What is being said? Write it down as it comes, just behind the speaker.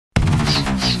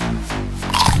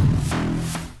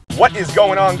What is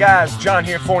going on, guys? John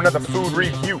here for another food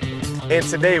review. And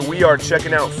today we are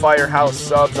checking out Firehouse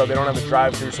subs. They don't have a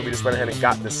drive-thru, so we just went ahead and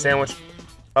got the sandwich.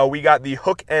 We got the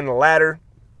hook and ladder.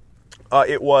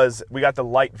 We got the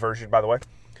light version, by the way.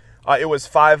 It was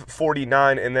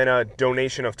 $5.49, and then a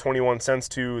donation of 21 cents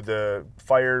to the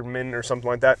firemen or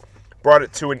something like that brought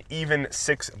it to an even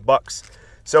 $6.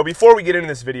 So before we get into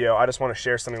this video, I just want to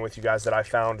share something with you guys that I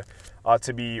found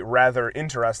to be rather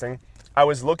interesting. I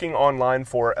was looking online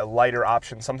for a lighter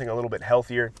option, something a little bit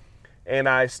healthier, and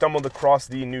I stumbled across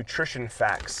the nutrition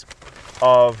facts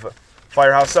of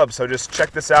Firehouse subs. So just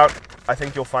check this out. I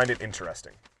think you'll find it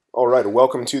interesting. All right,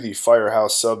 welcome to the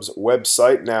Firehouse subs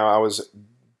website. Now, I was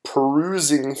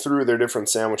perusing through their different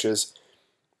sandwiches.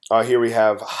 Here we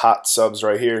have hot subs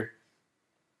right here.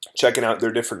 Checking out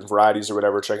their different varieties or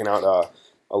whatever, checking out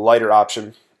a lighter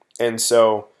option. And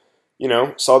so, you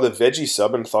know, saw the veggie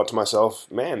sub and thought to myself,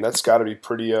 man, that's got to be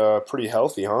pretty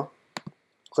healthy, huh?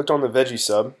 Clicked on the veggie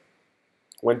sub,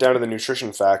 went down to the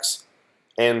nutrition facts,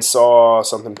 and saw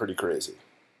something pretty crazy.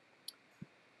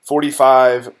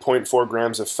 45.4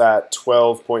 grams of fat,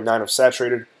 12.9 of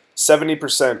saturated,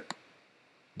 70%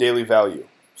 daily value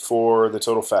for the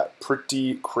total fat.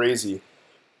 Pretty crazy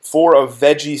for a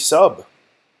veggie sub.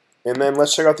 And then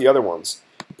let's check out the other ones.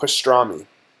 Pastrami.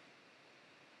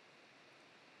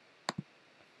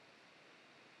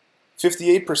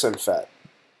 58% fat.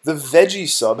 The veggie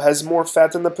sub has more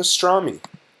fat than the pastrami.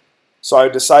 So I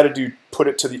decided to put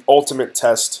it to the ultimate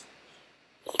test.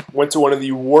 Went to one of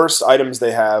the worst items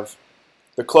they have.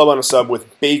 The club on a sub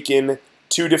with bacon,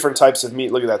 2 different types of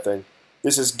meat. Look at that thing.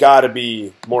 This has got to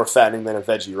be more fattening than a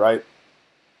veggie, right?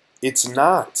 It's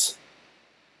not.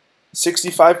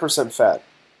 65% fat.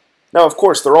 Now, of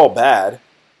course, they're all bad,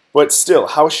 but still,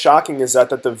 how shocking is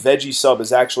that the veggie sub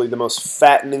is actually the most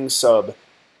fattening sub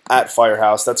at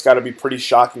Firehouse? That's got to be pretty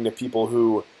shocking to people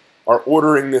who are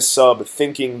ordering this sub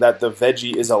thinking that the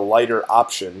veggie is a lighter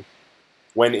option,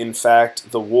 when in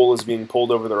fact the wool is being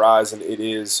pulled over their eyes and it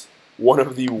is one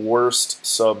of the worst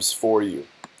subs for you.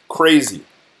 Crazy.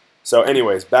 So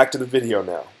anyways, back to the video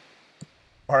now.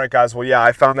 Alright guys, well yeah,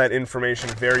 I found that information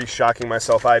very shocking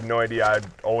myself. I had no idea. I'd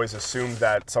always assumed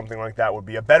that something like that would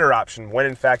be a better option, when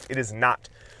in fact it is not.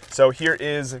 So here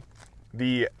is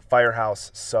the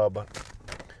Firehouse sub.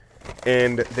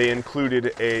 And they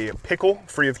included a pickle,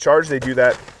 free of charge. They do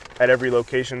that at every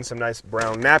location. Some nice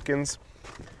brown napkins.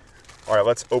 Alright,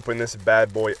 let's open this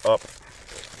bad boy up.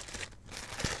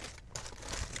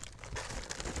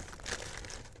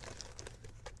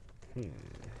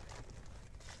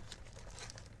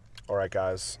 Alright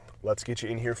guys, let's get you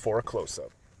in here for a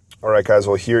close-up. Alright guys,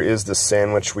 well here is the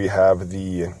sandwich. We have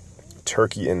the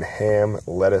turkey and ham,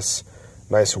 lettuce,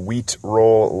 nice wheat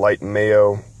roll, light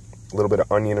mayo, a little bit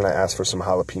of onion, and I asked for some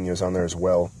jalapenos on there as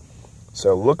well.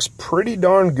 So looks pretty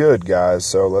darn good, guys.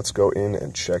 So let's go in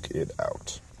and check it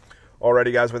out.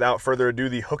 Alrighty guys, without further ado,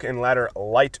 the hook and ladder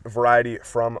light variety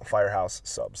from Firehouse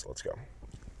subs. Let's go.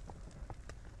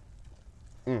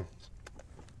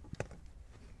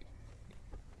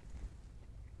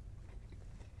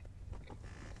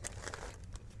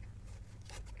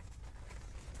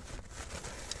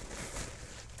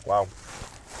 Wow.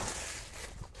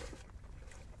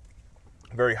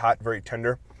 Very hot, very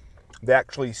tender. They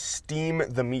actually steam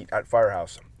the meat at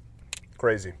Firehouse.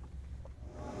 Crazy.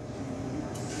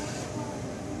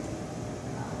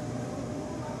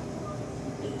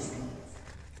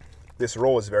 This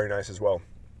roll is very nice as well.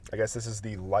 I guess this is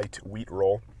the light wheat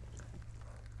roll.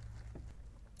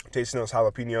 Tasting those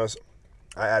jalapenos,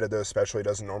 I added those specially. It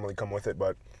doesn't normally come with it,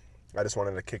 but I just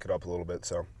wanted to kick it up a little bit,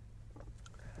 so.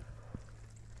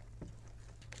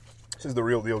 This is the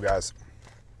real deal, guys.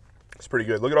 It's pretty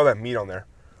good. Look at all that meat on there.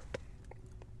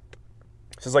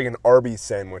 This is like an Arby's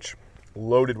sandwich,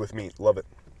 loaded with meat. Love it.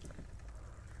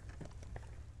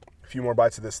 A few more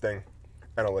bites of this thing,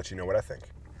 and I'll let you know what I think.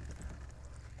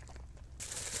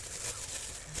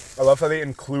 I love how they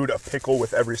include a pickle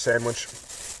with every sandwich.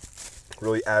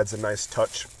 Really adds a nice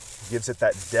touch. Gives it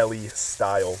that deli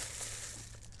style.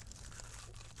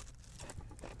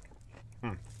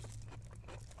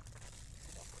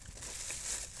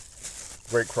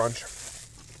 Great crunch.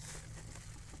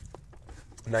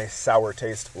 Nice sour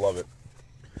taste. Love it.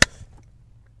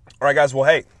 All right, guys. Well,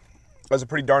 hey, that was a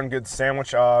pretty darn good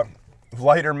sandwich.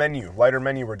 Lighter menu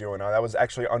we're doing. That was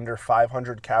actually under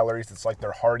 500 calories. It's like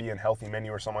their hearty and healthy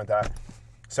menu or something like that.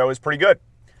 So it was pretty good.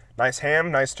 Nice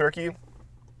ham, nice turkey,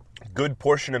 good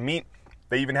portion of meat.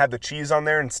 They even had the cheese on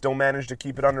there and still managed to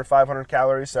keep it under 500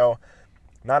 calories. So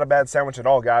not a bad sandwich at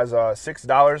all, guys.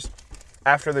 $6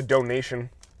 after the donation.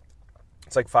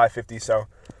 It's like $5.50, so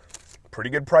pretty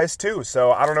good price too.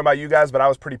 So I don't know about you guys, but I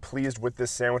was pretty pleased with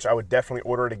this sandwich. I would definitely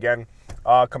order it again.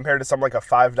 Compared to something like a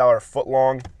 $5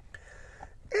 footlong,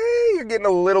 you're getting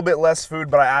a little bit less food,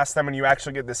 but I asked them and you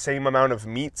actually get the same amount of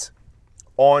meat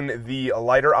on the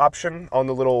lighter option, on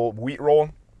the little wheat roll,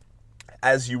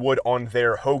 as you would on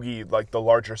their hoagie, like the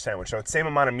larger sandwich. So it's the same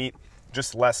amount of meat,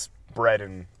 just less bread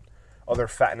and other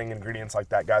fattening ingredients like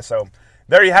that, guys. So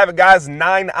there you have it, guys.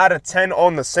 9 out of 10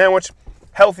 on the sandwich.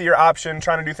 Healthier option,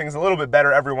 trying to do things a little bit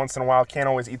better every once in a while. Can't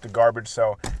always eat the garbage.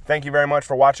 So thank you very much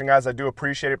for watching, guys. I do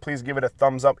appreciate it. Please give it a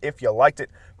thumbs up if you liked it.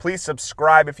 Please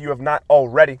subscribe if you have not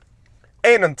already.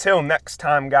 And until next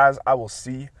time, guys, I will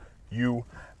see you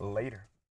later.